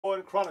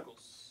and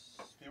Chronicles.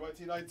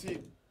 PYT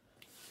 19.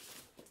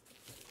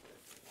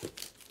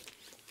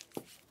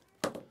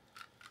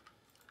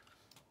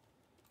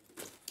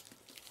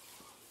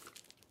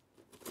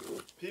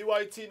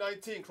 PYT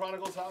 19,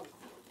 Chronicles Hobby.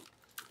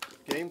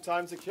 Game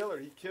Time's a killer.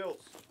 He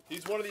kills.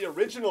 He's one of the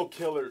original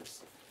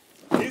killers.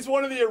 He's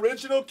one of the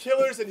original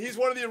killers, and he's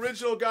one of the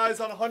original guys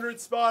on 100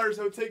 spotters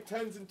that would take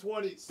 10s and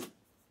 20s.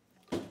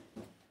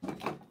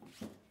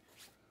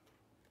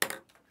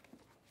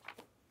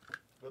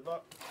 Good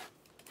luck.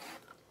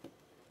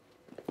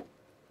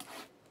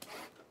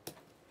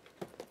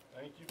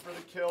 Thank you for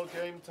the kill,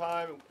 Game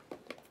Time.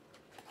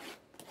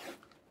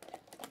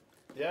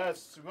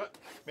 Yes,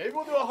 maybe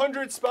we'll do a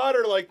 100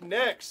 spotter like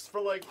next for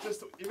like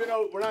just, even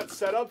though we're not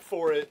set up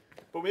for it,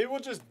 but maybe we'll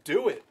just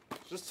do it,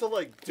 just to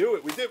like do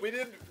it.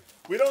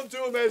 We don't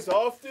do them as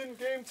often,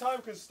 Game Time,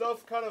 because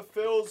stuff kind of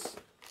fills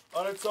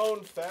on its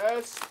own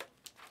fast.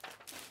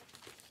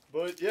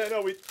 But yeah,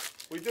 no, we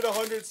did a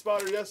 100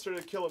 spotter yesterday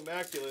to kill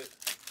Immaculate.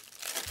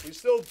 We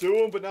still do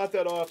them, but not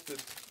that often.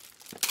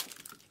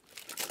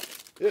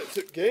 Yeah,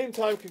 Game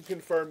Time can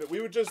confirm it. We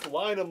would just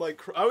line them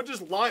like, I would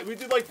just line, we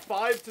did like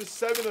 5 to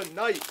 7 a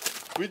night.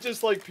 We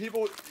just like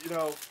people, you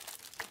know.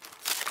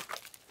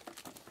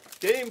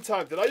 Game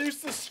Time. Did I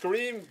used to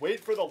scream,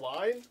 wait for the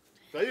line?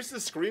 Did I used to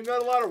scream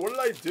that a lot, or what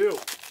did I do?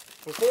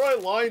 Before I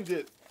lined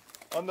it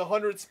on the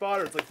 100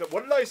 spotters, like,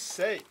 what did I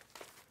say?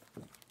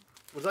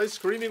 Was I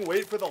screaming,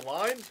 wait for the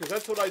line? Because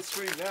that's what I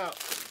scream now.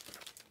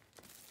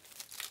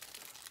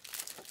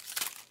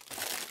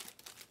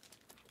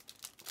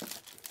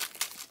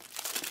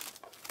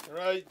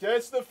 Alright,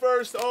 that's the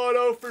first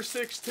auto for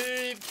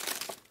 16.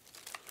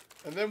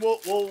 And then we'll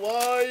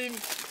line.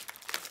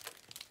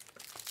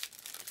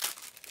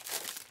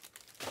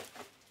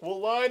 We'll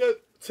line a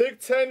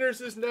Tick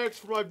Tenders is next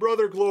for my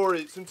brother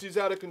Glory, since he's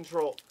out of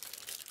control.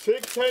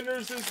 Tick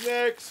Tenders is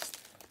next.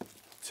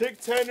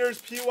 Tick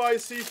Tenders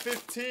PYC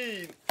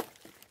 15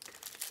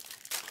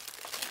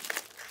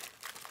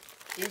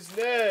 is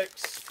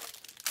next.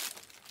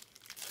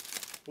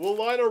 We'll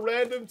line a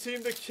random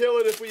team to kill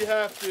it if we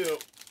have to.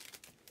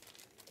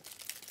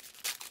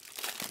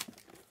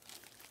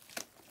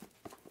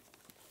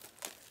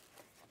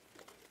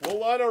 We'll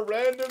line a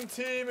random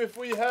team if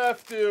we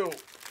have to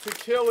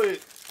kill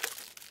it.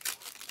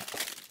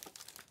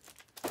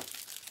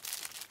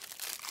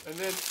 And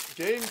then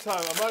Game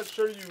Time, I'm not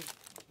sure you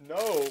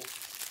know,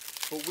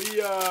 but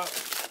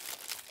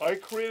I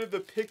created the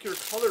pick your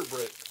color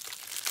brick.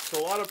 So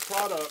a lot of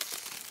products,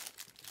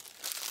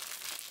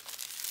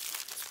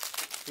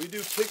 we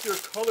do pick your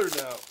color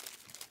now.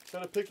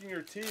 Instead of picking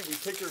your team, we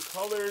pick your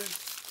colors.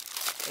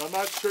 And I'm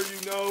not sure you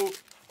know,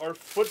 our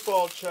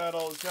football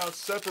channel is now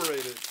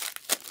separated.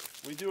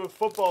 We do a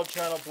football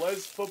channel,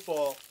 Blaze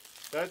Football.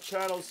 That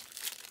channel's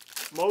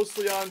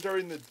mostly on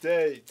during the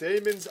day.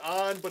 Damon's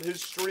on, but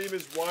his stream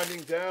is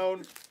winding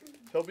down.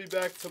 He'll be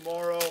back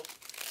tomorrow.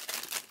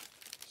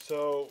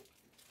 So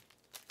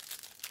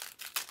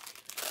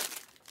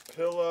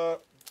so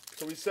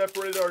we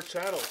separated our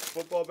channels: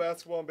 football,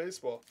 basketball, and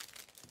baseball.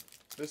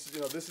 This is,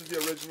 this is the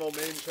original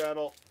main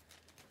channel.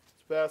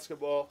 It's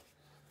basketball.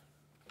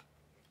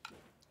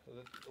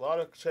 A lot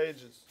of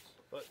changes.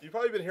 But you've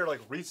probably been here like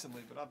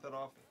recently, but not that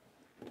often.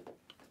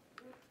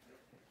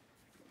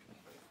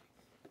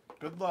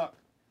 Good luck.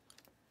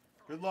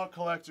 Good luck,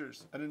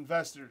 collectors and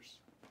investors.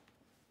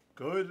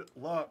 Good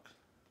luck.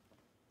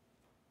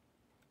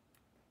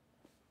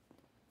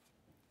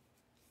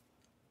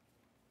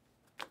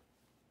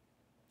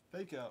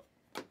 Fake out.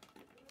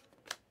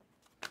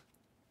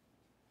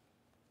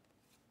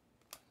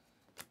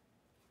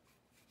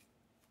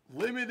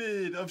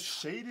 Limited of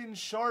Shaden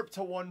Sharp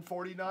to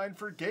 149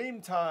 for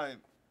Game Time.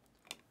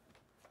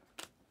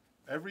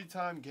 Every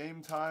time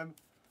Game Time,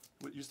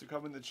 what used to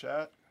come in the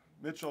chat,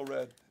 Mitchell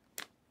read.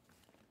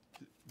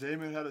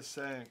 Damon had a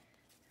saying.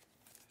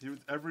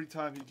 Every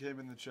time he came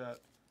in the chat,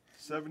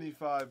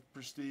 75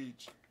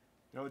 prestige. You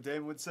know what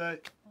Damon would say?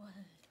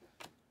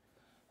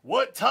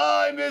 What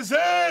time is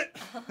it?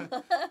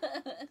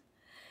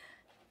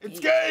 It's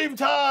game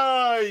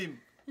time!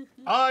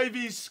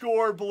 Ivy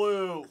score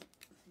blue.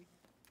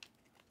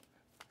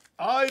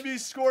 Ivy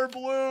score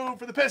blue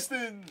for the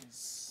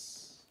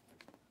Pistons.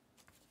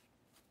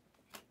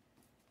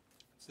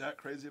 It's that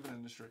crazy of an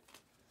industry.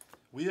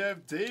 We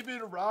have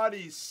David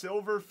Roddy,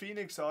 Silver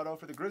Phoenix auto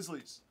for the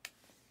Grizzlies.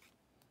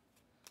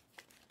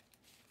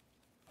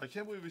 I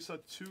can't believe we saw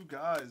 2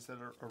 guys that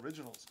are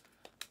originals.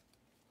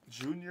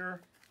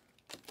 Junior.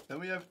 Then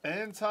we have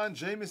Anton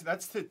Jameson.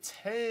 That's to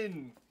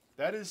 10.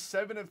 That is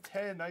 7 of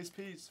 10. Nice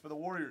piece for the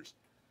Warriors.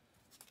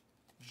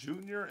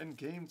 Junior and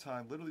Game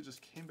Time literally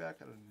just came back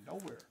out of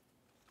nowhere.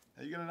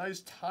 Now you get a nice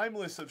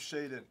timeless of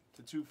Shaden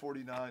to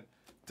 249.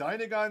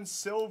 Dynagon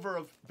Silver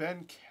of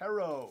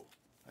Bankero.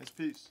 Nice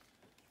piece.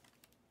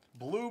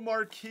 Blue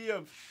Marquee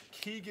of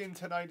Keegan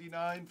to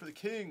 99 for the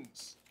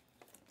Kings.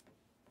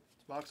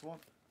 It's box 1.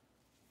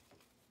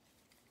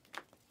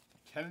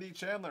 Kennedy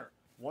Chandler,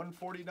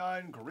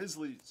 149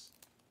 Grizzlies.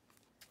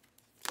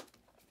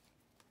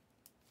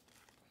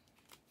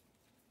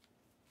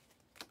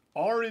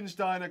 Orange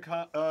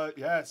Dynagon.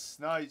 Yes,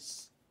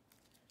 nice.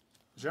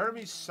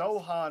 Jeremy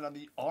Sohan on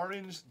the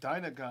orange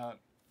Dynagon.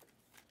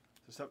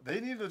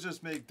 They need to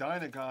just make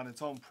Dynagon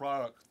its own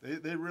product.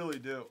 They really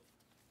do.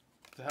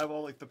 To have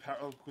all like the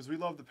because we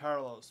love the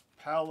parallels.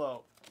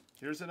 Paolo.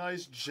 Here's a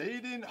nice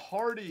Jaden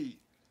Hardy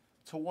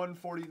to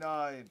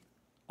 149.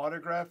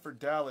 Autograph for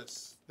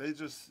Dallas. They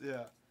just,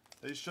 yeah,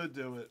 they should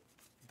do it.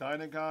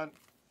 Dynagon.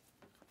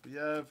 We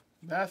have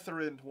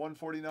Matherin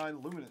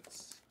 149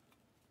 Luminance.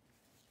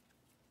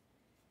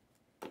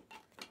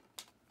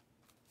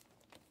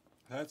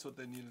 That's what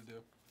they need to do.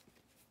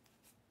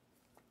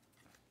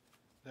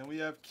 Then we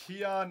have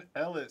Keon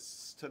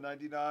Ellis to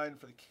 99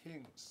 for the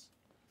Kings.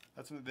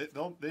 That's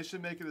what they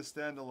should make it a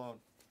standalone.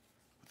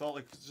 With all,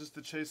 like, just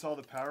to chase all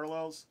the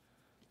parallels.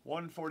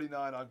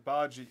 149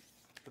 Agbaji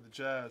for the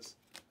Jazz.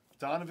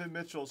 Donovan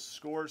Mitchell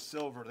scores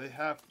silver. They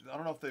have to, I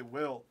don't know if they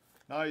will.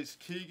 Nice.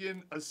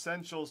 Keegan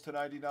Essentials to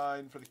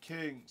 99 for the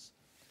Kings.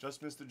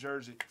 Just missed the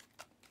jersey.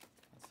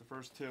 That's the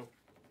first two.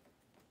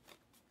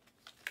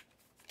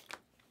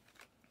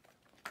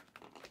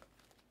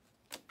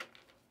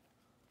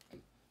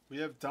 We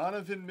have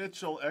Donovan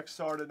Mitchell,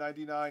 XR to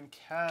 99,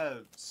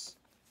 Cavs.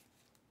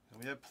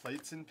 And we have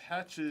plates and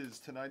patches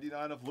to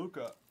 99 of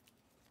Luka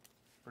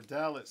for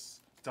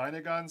Dallas.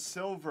 Dynagon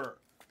Silver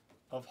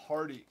of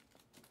Hardy.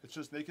 It's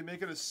just, they can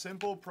make it a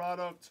simple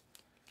product,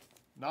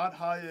 not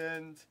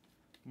high-end.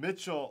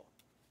 Mitchell,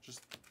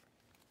 just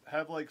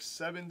have like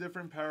 7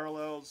 different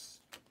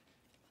parallels.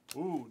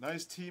 Ooh,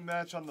 nice team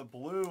match on the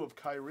blue of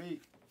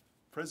Kyrie.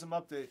 Prism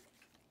update.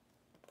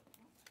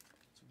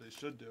 That's what they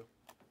should do.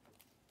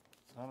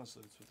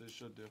 Honestly, that's what they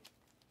should do.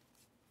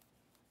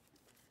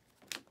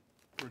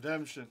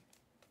 Redemption.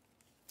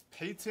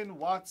 Peyton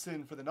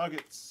Watson for the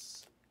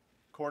Nuggets.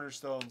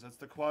 Cornerstones. That's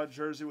the quad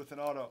jersey with an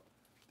auto.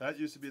 That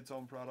used to be its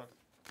own product.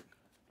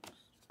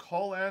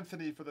 Cole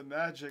Anthony for the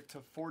Magic to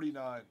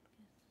 49.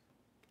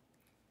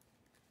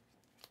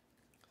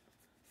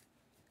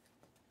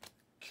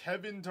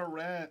 Kevin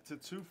Durant to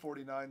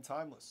 249.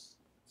 Timeless.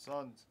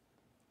 Suns.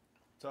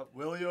 What's up?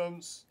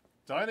 Williams.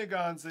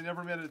 Dynagons, they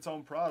never made its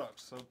own product,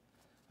 so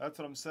that's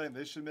what I'm saying.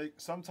 They should make,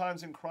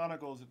 sometimes in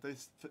Chronicles, if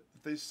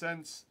they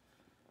sense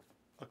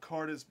a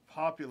card is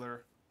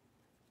popular,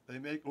 they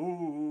make,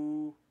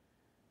 ooh,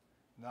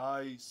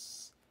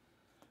 nice.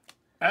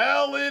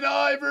 Allen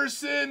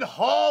Iverson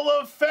Hall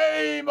of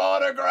Fame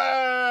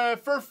autograph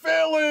for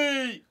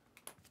Philly.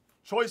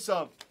 Choice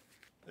some.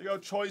 There you go,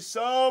 choice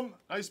some.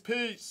 Nice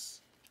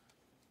piece.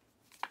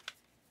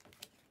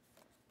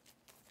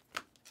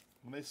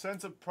 When they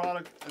sense a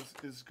product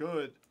is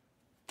good,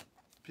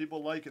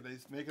 people like it. They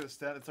make it a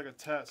stat. It's like a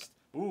test.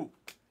 Ooh,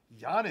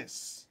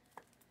 Giannis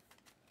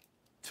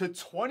to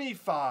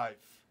 25.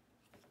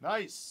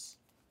 Nice.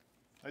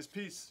 Nice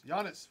piece.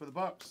 Giannis for the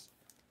Bucks.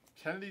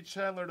 Kennedy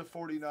Chandler to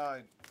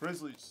 49.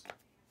 Grizzlies.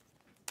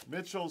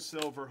 Mitchell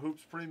Silver.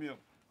 Hoops Premium.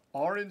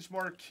 Orange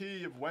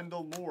Marquee of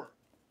Wendell Moore.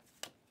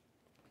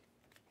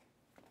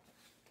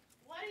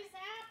 What is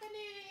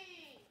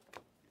happening?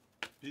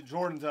 B.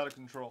 Jordan's out of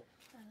control.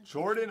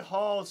 Jordan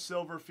Hall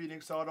Silver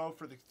Phoenix Auto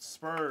for the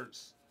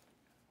Spurs.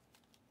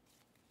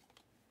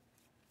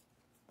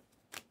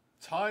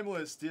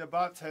 Timeless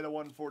Diabate to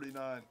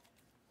 149.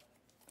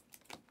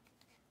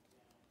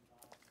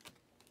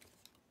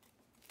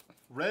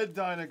 Red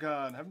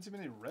Dynagon. Haven't seen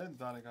many red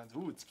Dynagons.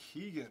 Ooh, it's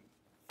Keegan.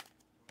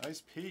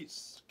 Nice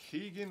piece.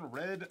 Keegan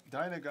Red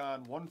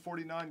Dynagon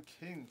 149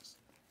 Kings.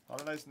 A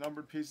lot of nice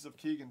numbered pieces of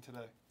Keegan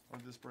today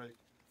on this break.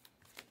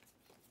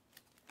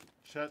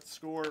 Chet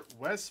score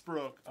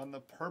Westbrook on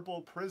the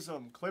purple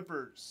prism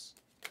Clippers.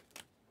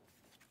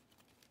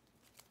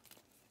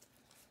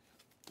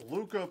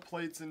 Luka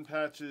plates and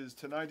patches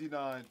to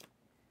 99.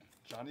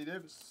 Johnny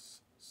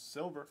Davis,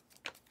 silver.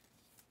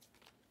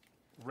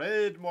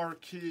 Red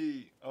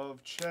marquee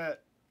of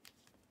Chet.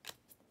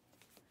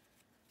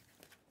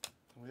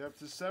 We up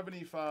to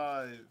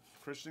 75.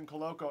 Christian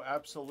Coloco,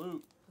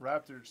 absolute.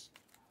 Raptors.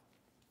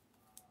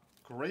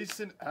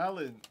 Grayson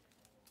Allen,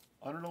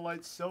 under the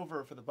light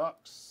silver for the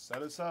Bucks.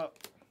 Set us up.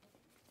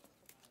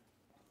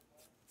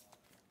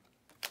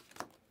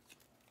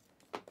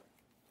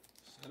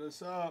 Set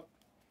us up.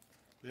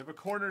 We have a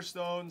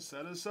cornerstone.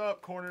 Set us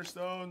up,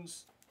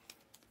 cornerstones.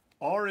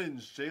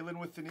 Orange, Jalen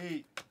with an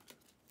E.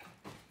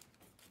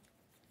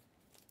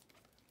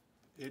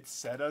 It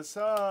set us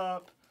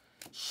up.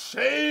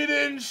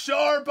 Shaden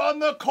Sharp on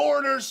the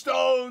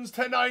cornerstones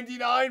to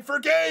 99 for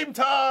game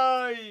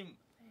time. Very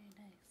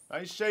nice.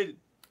 Nice Shaden.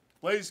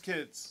 Blaze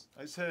Kids.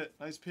 Nice hit.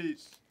 Nice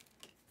piece.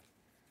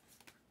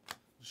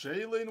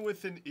 Jalen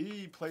with an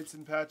E. Plates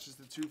and patches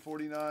to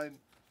 249.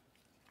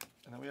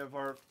 And then we have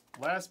our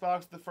last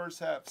box of the first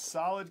half.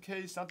 Solid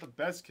case. Not the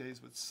best case,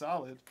 but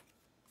solid.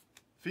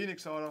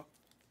 Phoenix Auto.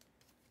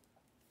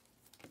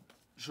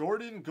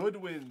 Jordan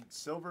Goodwin.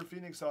 Silver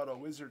Phoenix Auto.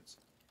 Wizards.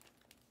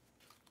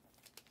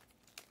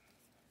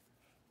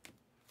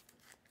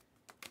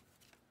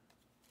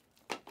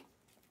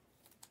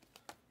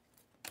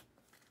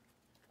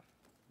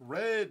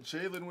 Red,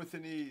 Jalen with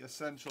an E,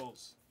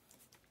 Essentials.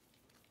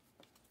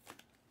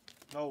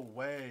 No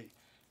way.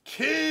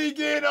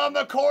 Keegan on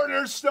the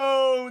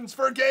cornerstones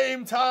for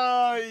game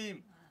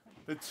time.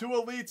 The two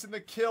elites in the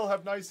kill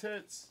have nice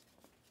hits.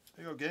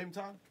 There you go, game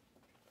time.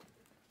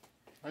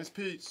 Nice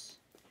piece.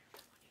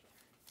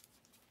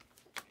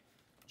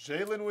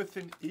 Jalen with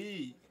an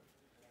E.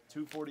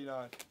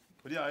 249.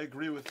 But yeah, I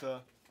agree with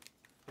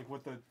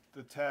with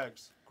the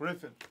tags.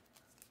 Griffin.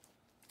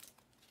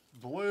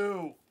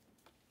 Blue.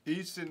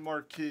 Easton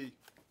Marquis.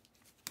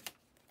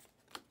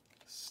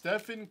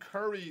 Stephen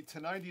Curry to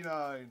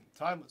 99.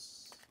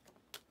 Timeless.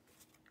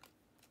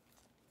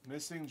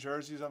 Missing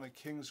jerseys on the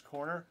Kings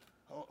corner.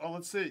 Oh,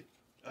 let's see.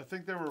 I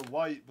think they were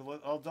white, but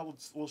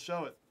we'll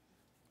show it.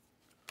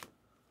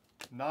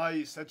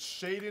 Nice. That's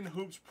Shaden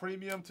Hoops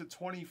Premium to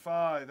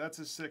 25. That's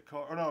a sick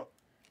card. Oh no.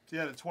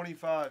 Yeah, to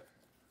 25.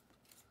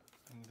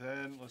 And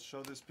then let's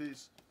show this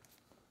piece.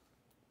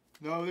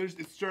 No,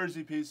 it's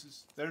jersey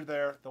pieces. They're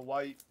there. The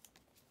white.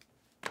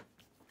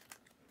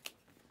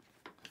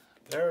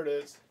 There it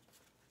is.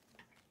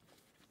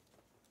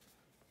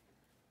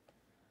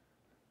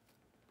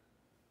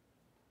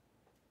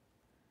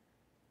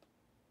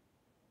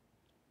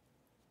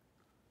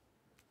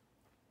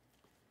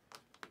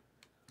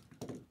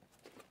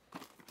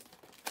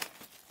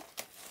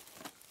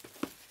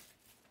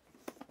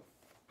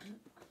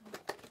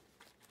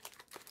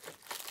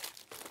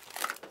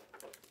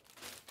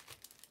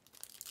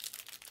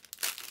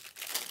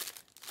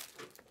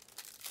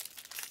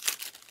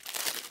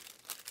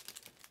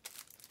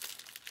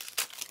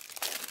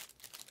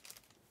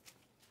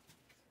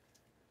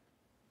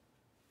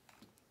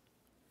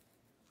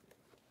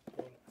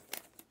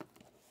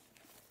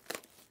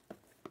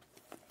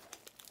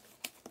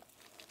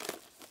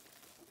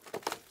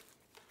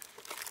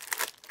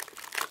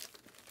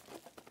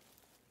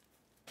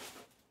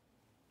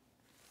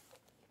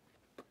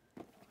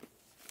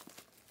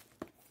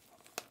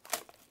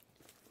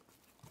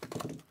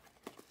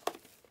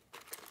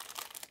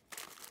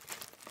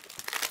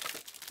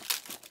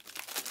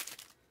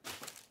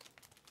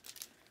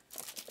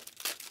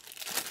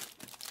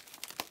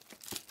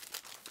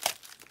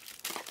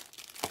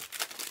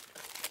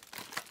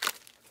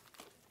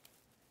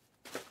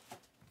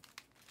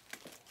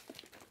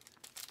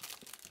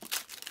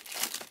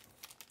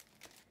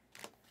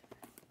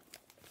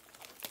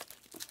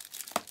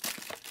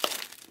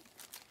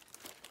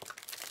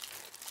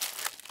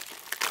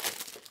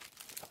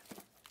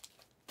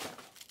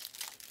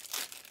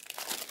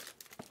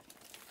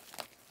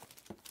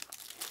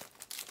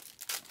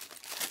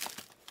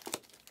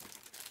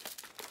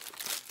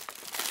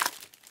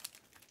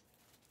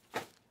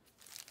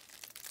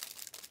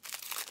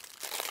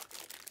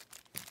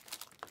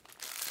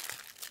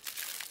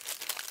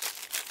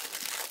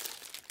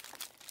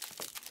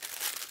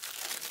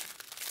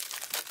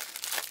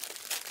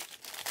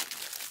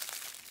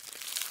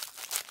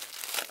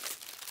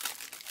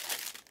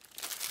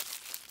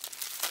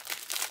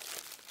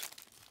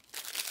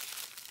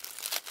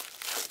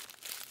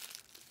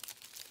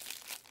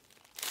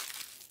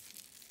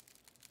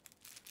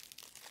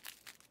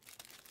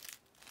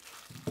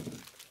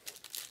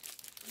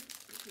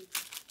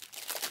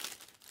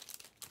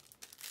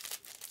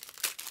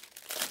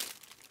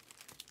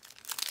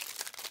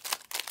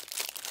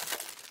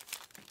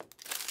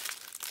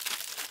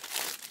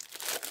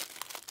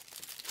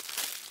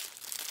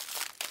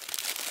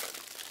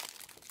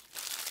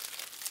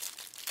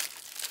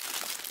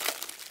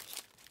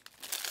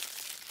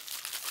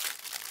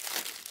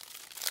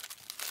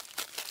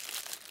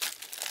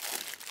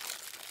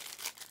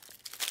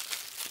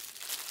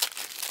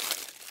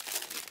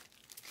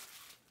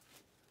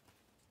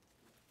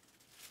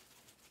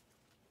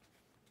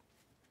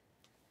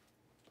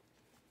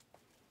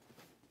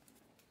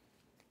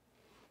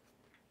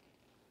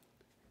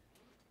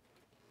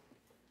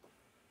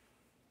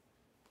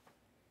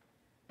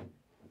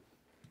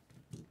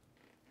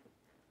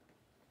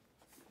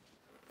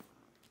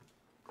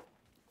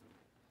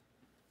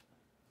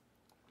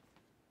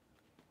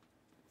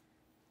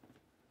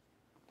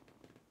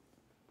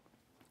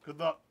 Good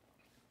luck.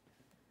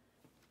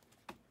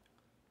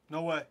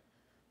 No way.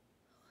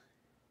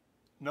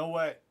 No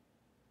way.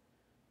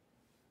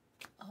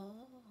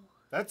 Oh.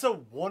 That's a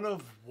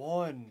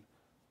 1/1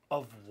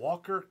 of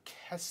Walker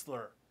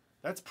Kessler.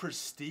 That's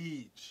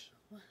prestige.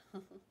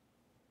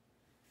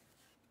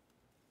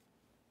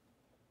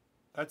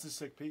 That's a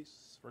sick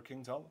piece for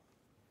King Tala.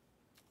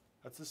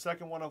 That's the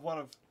second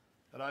 1/1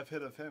 that I've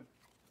hit of him.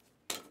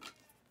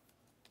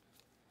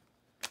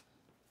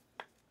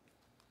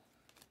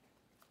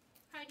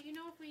 Hi, do you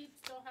know if we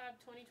still have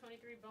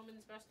 2023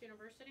 Bowman's Best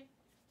University?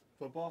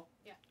 Football?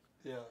 Yeah.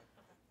 Yeah. Okay.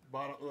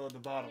 Bottom, the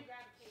bottom. Let me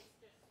grab a case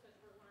just because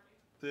we're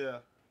learning. Yeah.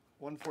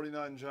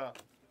 149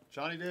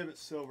 Johnny Davis,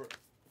 silver.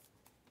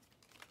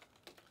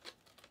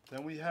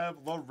 Then we have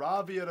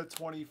LaRavia to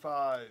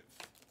 25.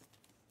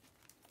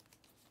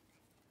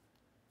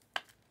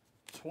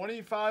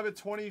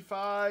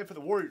 25/25 for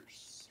the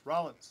Warriors.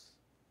 Rollins.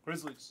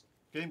 Grizzlies.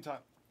 Game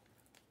time.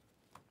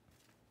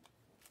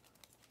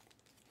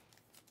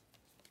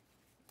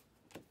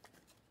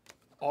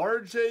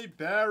 RJ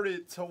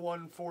Barrett to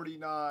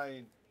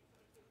 149.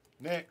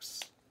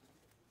 Knicks.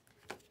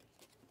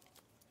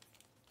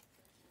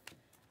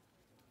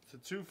 To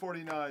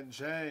 249,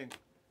 Jang.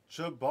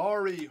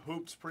 Jabari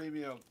Hoops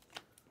Premium.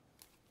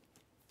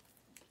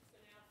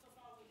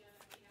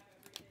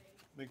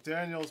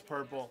 McDaniels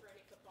purple.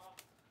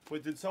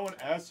 Wait, did someone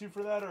ask you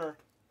for that, or?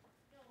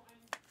 No,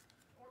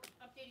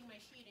 I'm updating my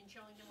sheet and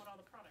showing him what all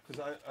the products.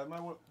 Because I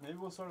might want, maybe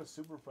we'll start a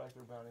super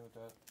fractor bounty with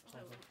that.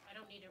 Okay, well, I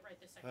don't need it right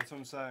this second. That's what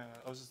I'm saying.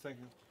 I was just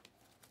thinking.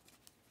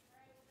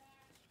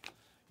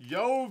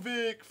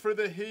 Jovic for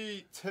the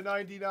Heat to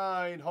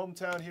 99,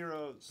 Hometown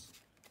Heroes.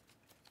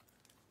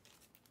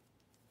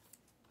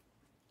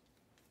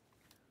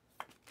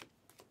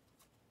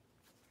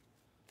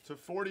 To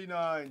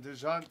 49,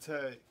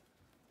 DeJounte.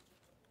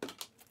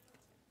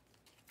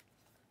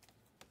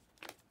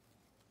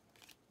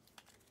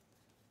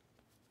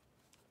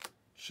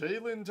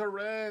 Jalen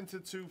Duran to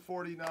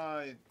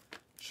 249.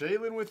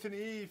 Jalen with an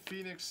E,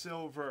 Phoenix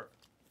Silver.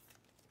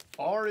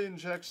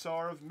 Orange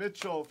XR of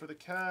Mitchell for the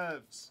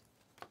Cavs.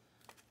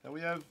 And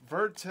we have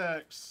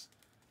Vertex,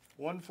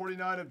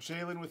 149 of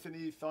Jalen with an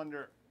E,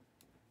 Thunder.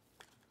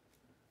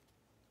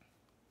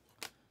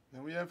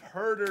 And we have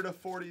Herder to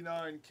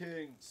 49,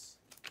 Kings.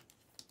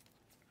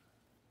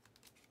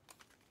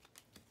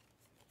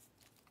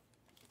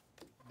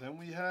 Then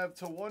we have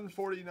to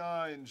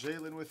 149,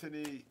 Jalen with an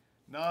E.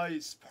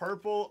 Nice.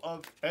 Purple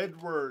of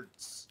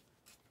Edwards.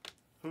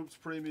 Hoops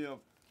Premium.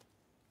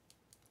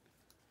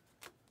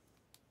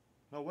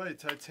 No, wait.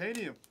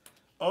 Titanium.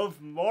 Of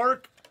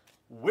Mark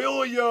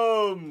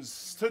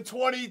Williams to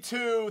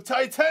 22.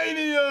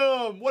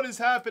 Titanium! What is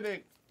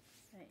happening?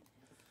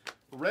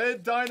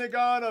 Red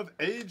Dynagon of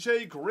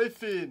AJ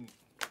Griffin.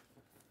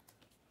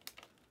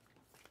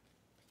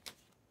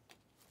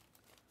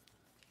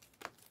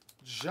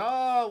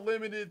 Ja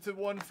limited to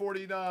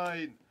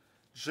 149.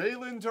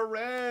 Jalen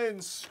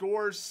Duran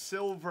scores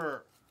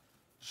silver.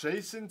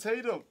 Jason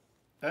Tatum,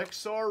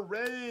 XR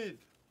Raid.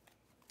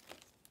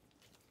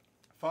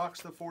 Fox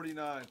to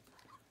 49.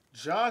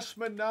 Josh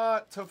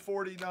Minott to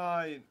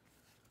 49.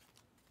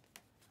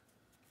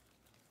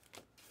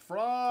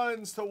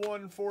 Franz to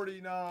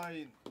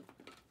 149.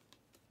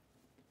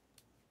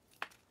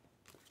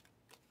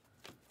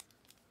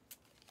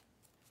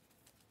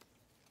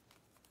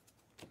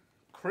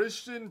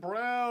 Christian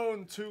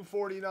Brown,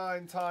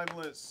 249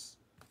 timeless.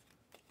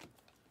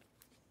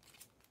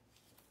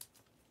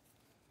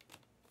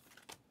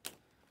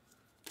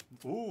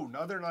 Ooh,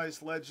 another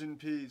nice legend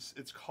piece.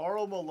 It's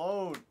Karl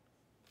Malone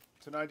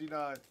to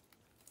 99.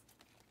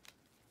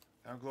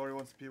 Now Glory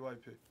wants the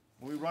PYP.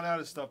 When we run out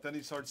of stuff, then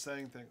he starts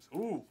saying things.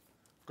 Ooh,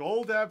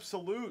 Gold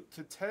Absolute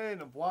to 10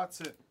 of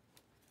Watson.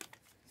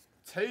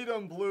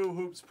 Tatum Blue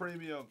Hoops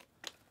Premium.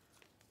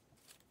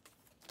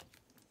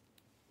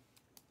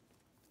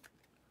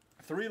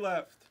 3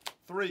 left.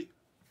 3.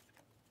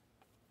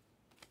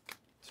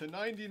 To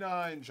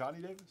 99, Johnny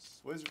Davis,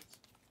 Wizards.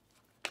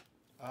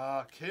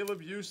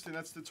 Caleb Houston,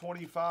 that's the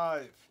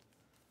 25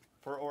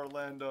 for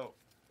Orlando.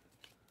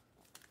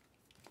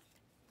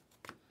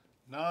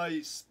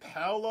 Nice.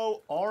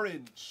 Paolo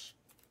Orange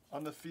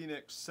on the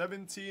Phoenix,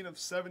 17 of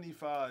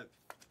 75.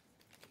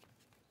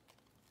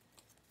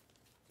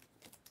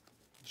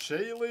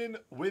 Jalen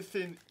with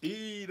an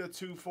E to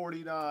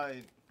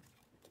 249.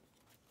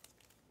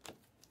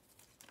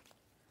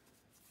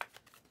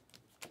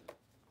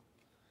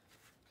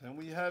 Then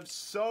we have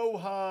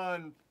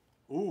Sohan.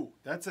 Ooh,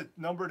 that's a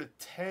number to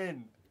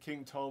 10,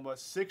 King Toma.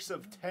 6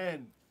 of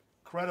 10.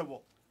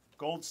 Incredible.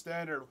 Gold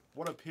standard.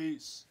 What a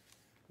piece.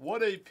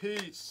 What a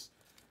piece.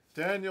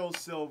 Daniel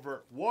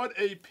Silver. What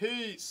a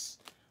piece.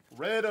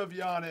 Red of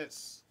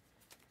Giannis.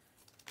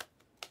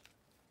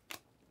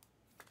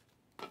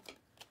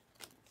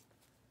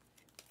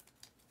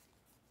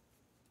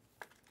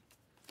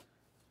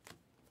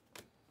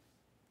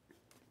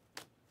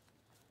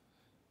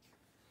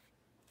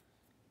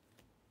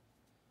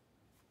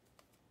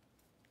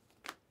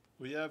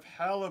 We have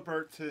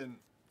Halliburton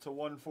to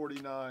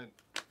 149.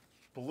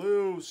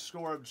 Blue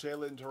score of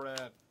Jalen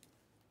Durant.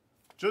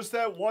 Just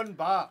that one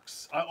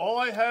box. All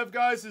I have,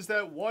 guys, is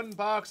that one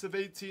box of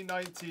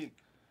 18-19.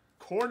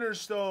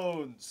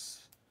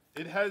 Cornerstones.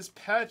 It has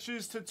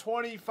patches to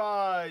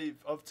 25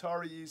 of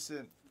Tari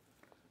Eason.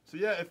 So,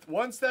 yeah, if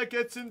once that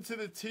gets into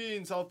the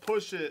teens, I'll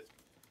push it.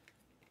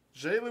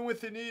 Jalen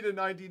with an E to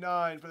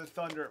 99 for the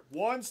Thunder.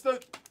 Once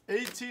the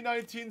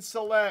 18-19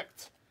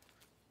 select,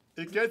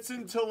 it gets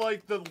into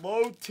like the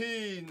low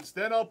teens,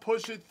 then I'll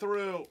push it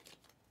through.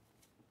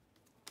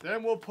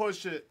 Then we'll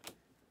push it.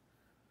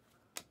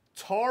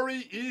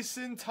 Tari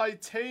Eason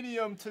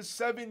Titanium to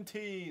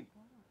 17.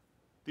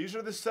 These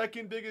are the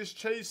second biggest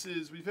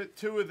chases. We've hit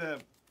 2 of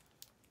them.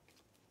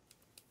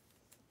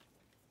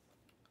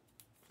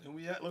 And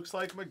we looks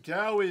like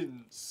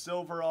McGowan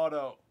Silver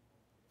Auto.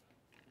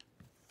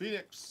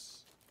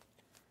 Phoenix.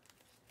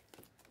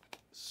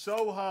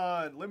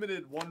 Sohan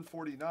limited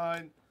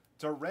 149.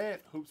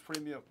 Durant Hoops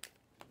Premium.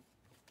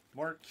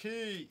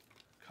 Marquis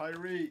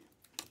Kyrie.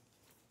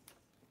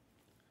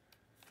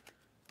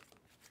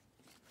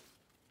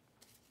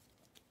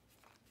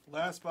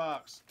 Last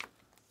box.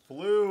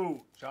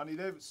 Blue, Johnny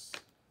Davis.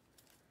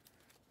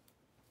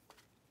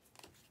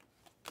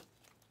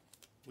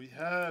 We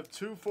have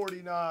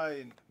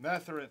 249,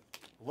 Matherin.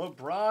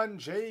 LeBron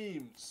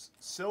James,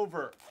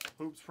 silver,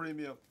 Hoops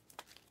Premium.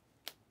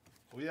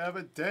 We have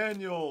a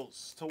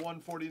Daniels to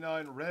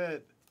 149,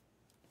 red.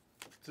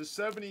 To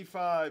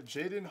 75,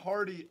 Jaden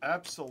Hardy,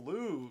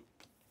 absolute.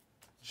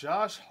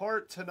 Josh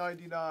Hart to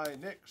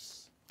 99,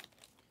 Knicks.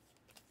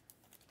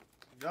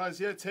 Guys,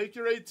 yeah, take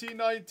your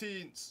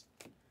 18-19s.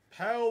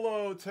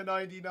 Paolo to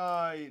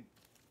 99,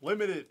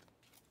 limited.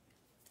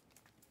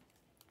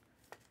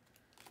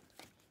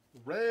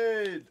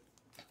 Red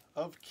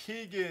of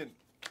Keegan.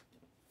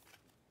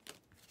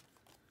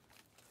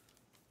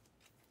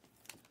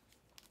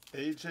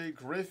 AJ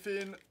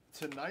Griffin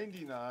to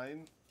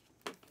 99.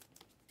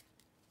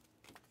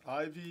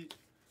 Ivy.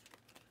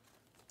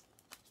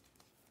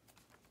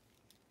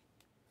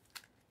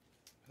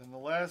 And the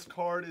last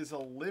card is a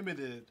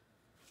limited.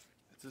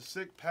 It's a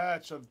sick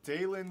patch of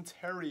Dalen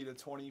Terry to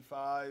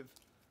 25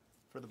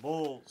 for the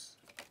Bulls.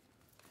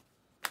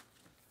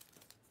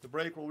 The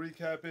break, we'll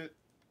recap it.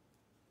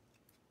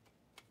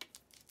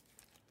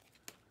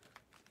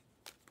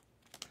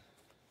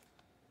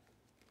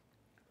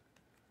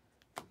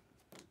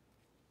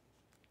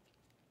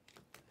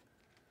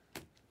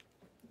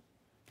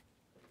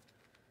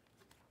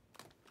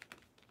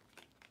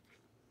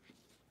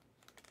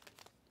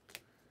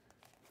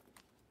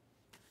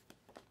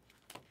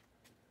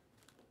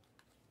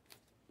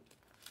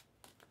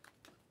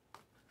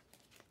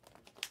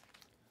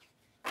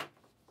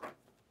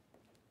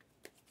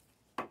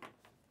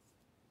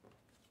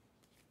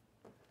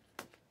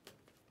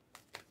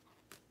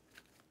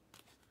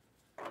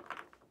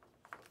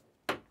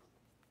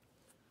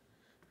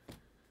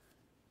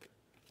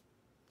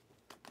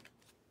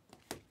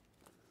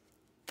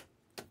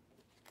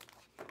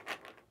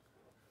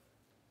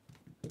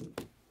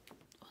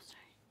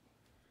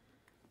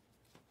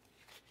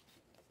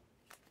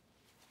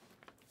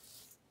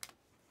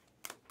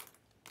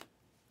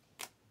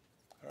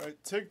 All right,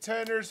 Tig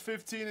Tanners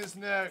 15 is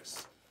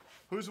next.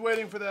 Who's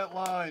waiting for that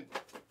line?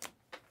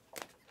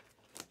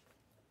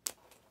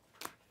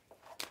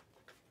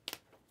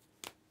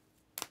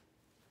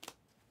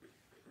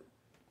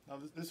 Now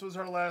this was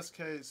our last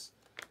case,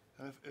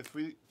 and if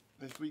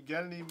we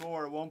get any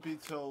more, it won't be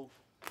till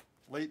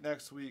late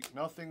next week.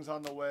 Nothing's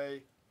on the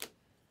way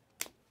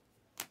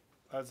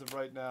as of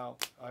right now.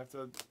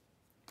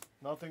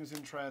 Nothing's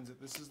in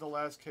transit. This is the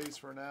last case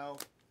for now.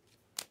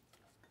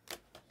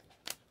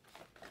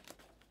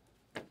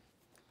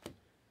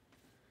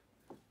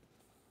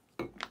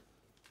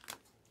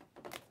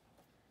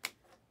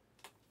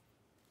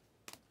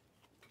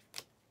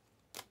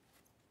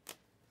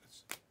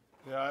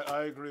 Yeah,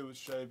 I agree with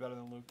Shea better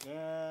than Luke.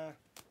 Yeah.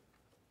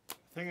 The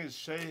thing is,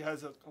 Shea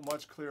has a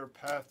much clearer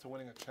path to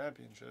winning a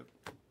championship.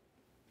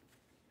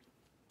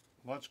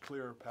 Much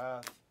clearer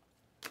path.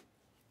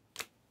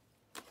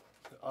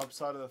 The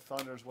upside of the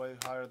Thunder is way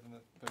higher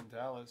than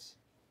Dallas.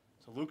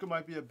 So Luka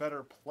might be a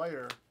better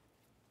player,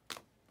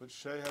 but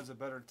Shea has a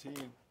better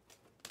team.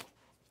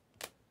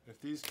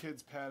 If these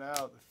kids pan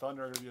out, the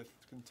Thunder are going to be a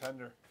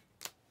contender.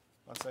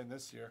 I'm not saying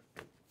this year,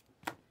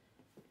 but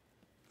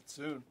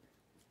soon.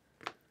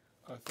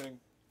 I think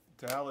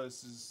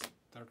Dallas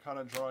they're kind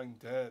of drawing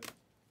dead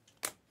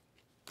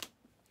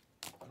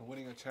on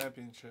winning a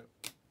championship.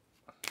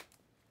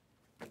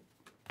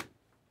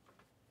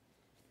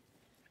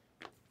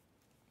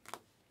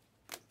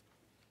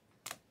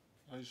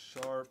 Nice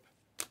sharp,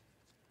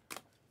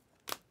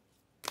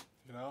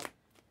 you know?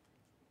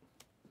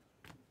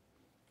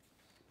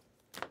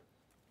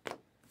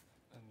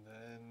 And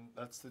then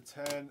that's the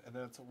 10, and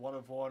then it's a 1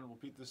 of 1. We'll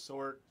beat the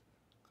sort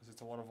because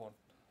it's a 1 of 1.